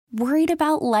Worried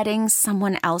about letting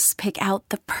someone else pick out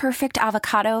the perfect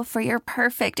avocado for your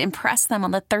perfect impress them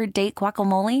on the third date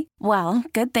guacamole? Well,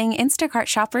 good thing Instacart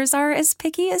shoppers are as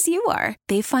picky as you are.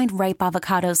 They find ripe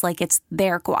avocados like it's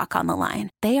their guac on the line.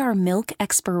 They are milk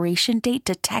expiration date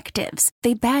detectives.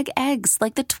 They bag eggs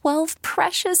like the 12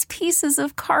 precious pieces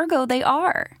of cargo they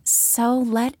are. So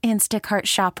let Instacart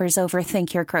shoppers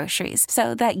overthink your groceries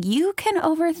so that you can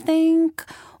overthink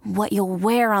what you'll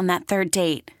wear on that third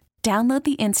date. Download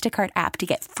the Instacart app to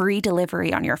get free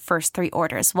delivery on your first 3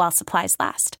 orders while supplies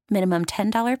last. Minimum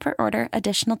 $10 per order.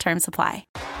 Additional terms apply.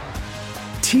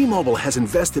 T-Mobile has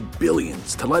invested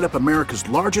billions to light up America's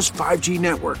largest 5G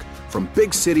network, from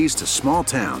big cities to small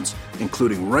towns,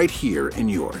 including right here in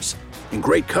yours. And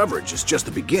great coverage is just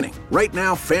the beginning. Right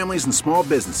now, families and small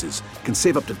businesses can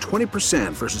save up to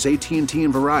 20% versus AT&T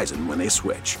and Verizon when they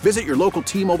switch. Visit your local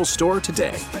T-Mobile store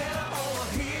today.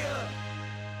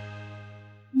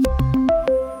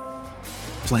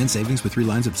 Plan savings with 3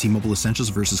 lines of T-Mobile Essentials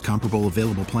versus comparable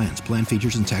available plans. Plan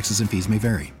features and taxes and fees may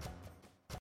vary.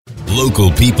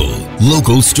 Local people,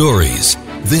 local stories.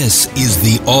 This is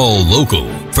the All Local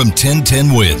from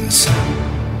 1010 Wins.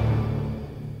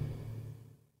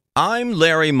 I'm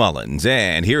Larry Mullins,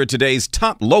 and here are today's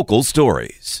top local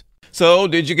stories. So,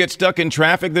 did you get stuck in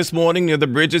traffic this morning near the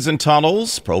bridges and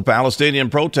tunnels? Pro-Palestinian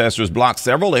protesters blocked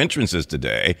several entrances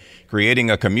today, creating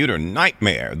a commuter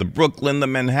nightmare. The Brooklyn, the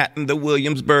Manhattan, the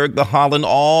Williamsburg, the Holland,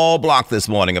 all blocked this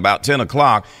morning about 10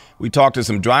 o'clock. We talked to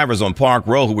some drivers on Park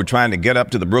Row who were trying to get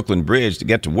up to the Brooklyn Bridge to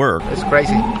get to work. It's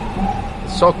crazy.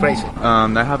 It's so crazy.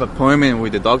 I have an appointment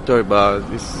with the doctor, but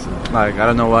it's like, I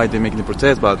don't know why they're making the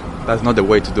protest, but that's not the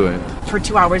way to do it. For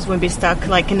 2 hours we've been stuck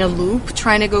like in a loop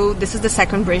trying to go. This is the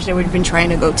second bridge that we've been trying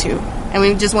to go to, and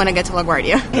we just want to get to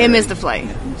LaGuardia. He missed the flight,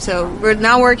 so we're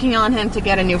now working on him to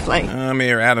get a new flight.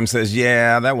 Mayor Adams says,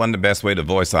 yeah, that wasn't the best way to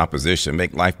voice opposition,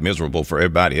 make life miserable for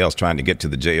everybody else trying to get to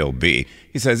the JOB.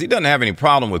 He says he doesn't have any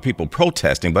problem with people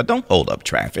protesting, but don't hold up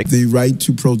traffic. The right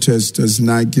to protest does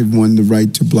not give one the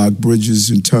right to block bridges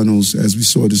and tunnels, as we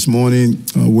saw this morning.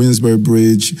 Williamsburg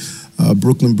Bridge,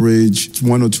 Brooklyn Bridge,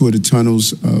 1 or 2 of the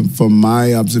tunnels. From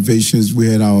my observations, we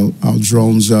had our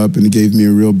drones up, and it gave me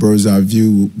a real bird's eye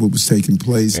view of what was taking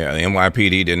place. Yeah, the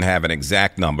NYPD didn't have an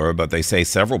exact number, but they say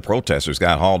several protesters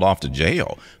got hauled off to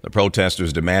jail. The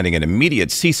protesters demanding an immediate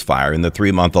ceasefire in the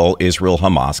 3-month-old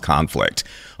Israel-Hamas conflict.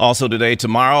 Also today,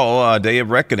 tomorrow, a day of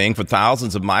reckoning for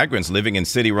thousands of migrants living in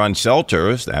city-run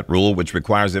shelters. That rule, which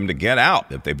requires them to get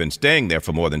out if they've been staying there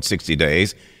for more than 60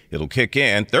 days. It'll kick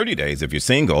in 30 days if you're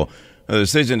single. The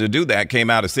decision to do that came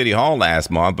out of City Hall last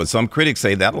month, but some critics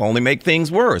say that'll only make things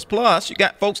worse. Plus, you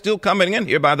got folks still coming in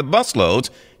here by the busloads.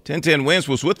 1010 Wins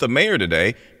was with the mayor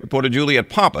today. Reporter Juliet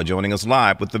Papa joining us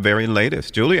live with the very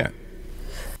latest. Juliet.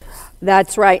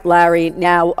 That's right, Larry.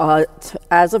 Now,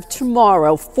 as of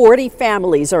tomorrow, 40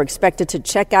 families are expected to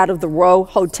check out of the Row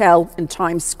Hotel in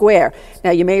Times Square.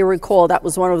 Now, you may recall that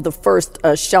was one of the first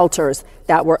shelters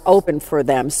that were open for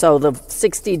them. So the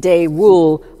 60-day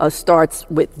rule starts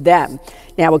with them.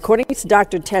 Now, according to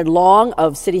Dr. Ted Long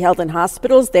of City Health and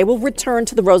Hospitals, they will return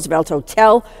to the Roosevelt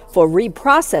Hotel for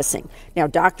reprocessing. Now,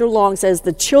 Dr. Long says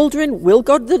the children will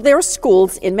go to their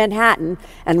schools in Manhattan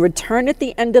and return at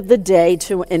the end of the day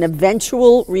to an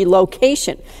eventual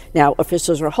relocation. Now,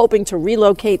 officials are hoping to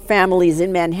relocate families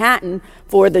in Manhattan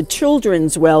for the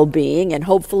children's well-being and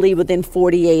hopefully within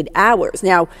 48 hours.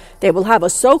 Now, they will have a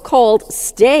so-called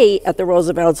stay at the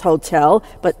Roosevelt Hotel,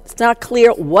 but it's not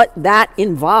clear what that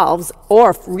involves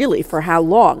or really for how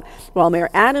long. While Mayor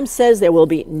Adams says there will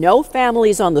be no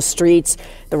families on the streets,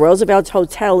 the Roosevelt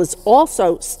Hotel is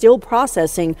also still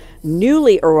processing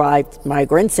newly arrived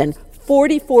migrants, and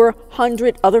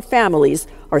 4,400 other families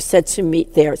are set to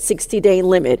meet their 60-day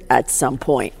limit at some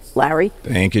point. Larry?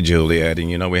 Thank you, Juliet.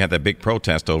 And, you know, we had that big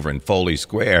protest over in Foley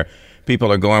Square. People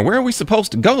are going, where are we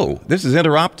supposed to go? This is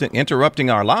interrupting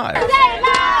our lives. Say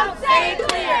loud, say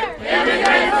clear.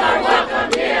 Immigrants are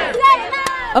welcome here.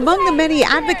 Among the many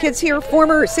advocates here,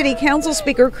 former City Council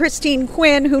Speaker Christine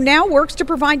Quinn, who now works to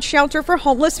provide shelter for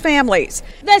homeless families.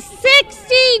 The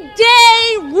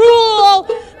 60-day rule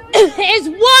is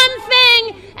one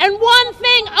thing and one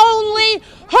thing only: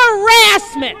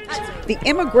 harassment. The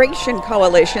Immigration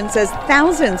Coalition says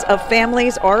thousands of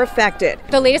families are affected.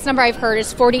 The latest number I've heard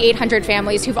is 4,800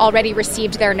 families who've already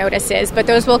received their notices, but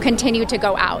those will continue to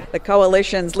go out. The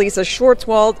coalition's Lisa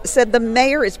Schwartzwald said the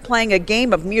mayor is playing a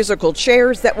game of musical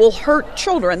chairs that will hurt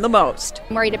children the most.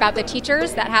 I'm worried about the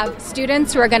teachers that have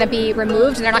students who are going to be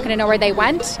removed and they're not going to know where they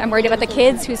went. I'm worried about the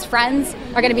kids whose friends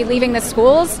are going to be leaving the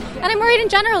schools. And I'm worried in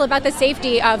general about the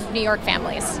safety of New York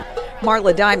families.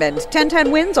 Marla Diamond,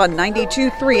 1010 Wins on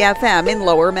 92.3 FM in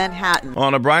Lower Manhattan.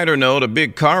 On a brighter note, a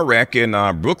big car wreck in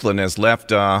Brooklyn has left,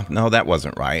 no, that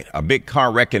wasn't right. A big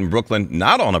car wreck in Brooklyn,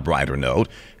 not on a brighter note,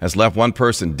 has left one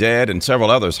person dead and several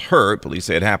others hurt. Police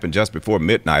say it happened just before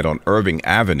midnight on Irving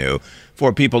Avenue.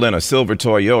 4 people in a silver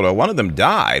Toyota. One of them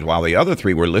died while the other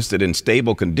 3 were listed in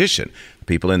stable condition.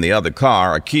 People in the other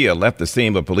car, a Kia, left the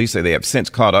scene, but police say they have since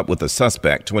caught up with the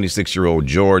suspect, 26-year-old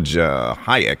George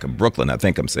Hayek of Brooklyn. I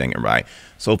think I'm saying it right.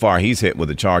 So far, he's hit with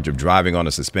a charge of driving on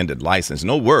a suspended license.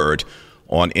 No word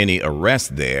on any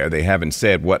arrest there. They haven't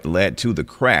said what led to the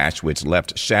crash, which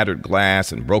left shattered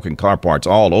glass and broken car parts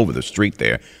all over the street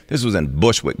there. This was in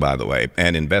Bushwick, by the way,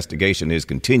 and investigation is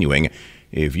continuing.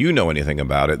 If you know anything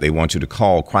about it, they want you to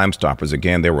call Crime Stoppers.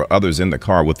 Again, there were others in the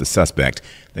car with the suspect.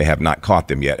 They have not caught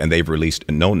them yet, and they've released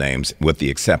no names with the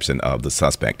exception of the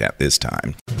suspect at this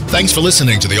time. Thanks for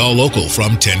listening to the All Local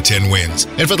from 1010 Wins.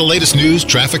 And for the latest news,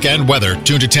 traffic, and weather,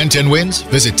 tune to 1010 Wins,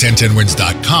 visit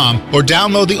 1010wins.com, or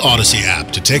download the Odyssey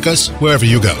app to take us wherever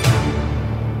you go.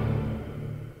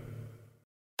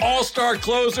 All-star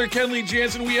closer Kenley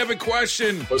Jansen, we have a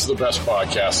question. What's the best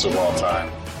podcast of all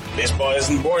time? Baseball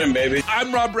isn't boring, baby.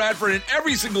 I'm Rob Bradford, and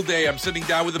every single day I'm sitting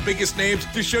down with the biggest names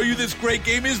to show you this great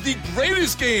game is the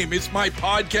greatest game. It's my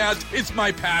podcast. It's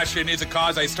my passion. It's a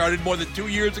cause I started more than 2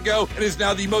 years ago and is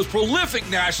now the most prolific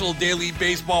national daily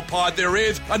baseball pod there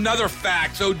is. Another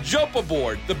fact, so jump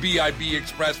aboard the BIB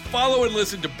Express. Follow and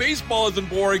listen to Baseball Isn't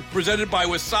Boring, presented by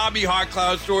Wasabi Hot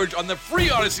Cloud Storage on the free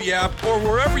Odyssey app or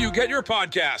wherever you get your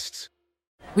podcasts.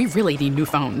 We really need new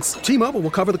phones. T-Mobile will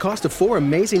cover the cost of 4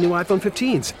 amazing new iPhone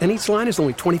 15s, and each line is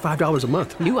only $25 a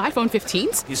month. New iPhone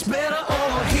 15s? It's better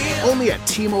over here. Only at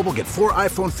T-Mobile, get 4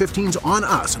 iPhone 15s on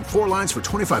us and 4 lines for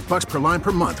 $25 per line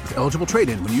per month with eligible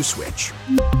trade-in when you switch.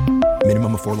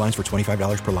 Minimum of 4 lines for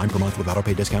 $25 per line per month with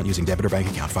autopay discount using debit or bank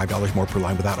account. $5 more per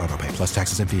line without autopay, plus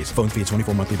taxes and fees. Phone fee at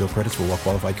 24 monthly bill credits for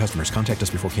well-qualified customers. Contact us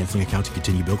before canceling account to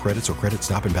continue bill credits or credit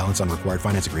stop and balance on required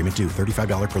finance agreement due.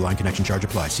 $35 per line connection charge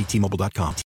applies. See T-Mobile.com.